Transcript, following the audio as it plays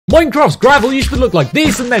Minecraft's gravel used to look like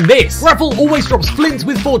this and then this. Gravel always drops flint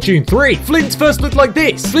with fortune 3. Flint first looked like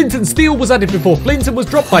this. Flint and Steel was added before flint and was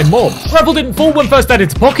dropped by mobs. Gravel didn't fall when first added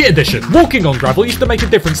to Pocket Edition. Walking on gravel used to make a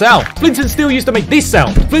different sound. Flint and Steel used to make this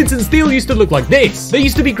sound. Flint and Steel used to look like this. There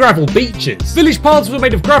used to be gravel beaches. Village paths were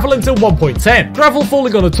made of gravel until 1.10. Gravel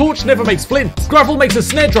falling on a torch never makes flint. Gravel makes a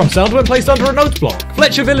snare drum sound when placed under a note block.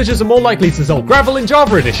 Fletcher villagers are more likely to sell gravel in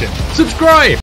Java Edition. Subscribe!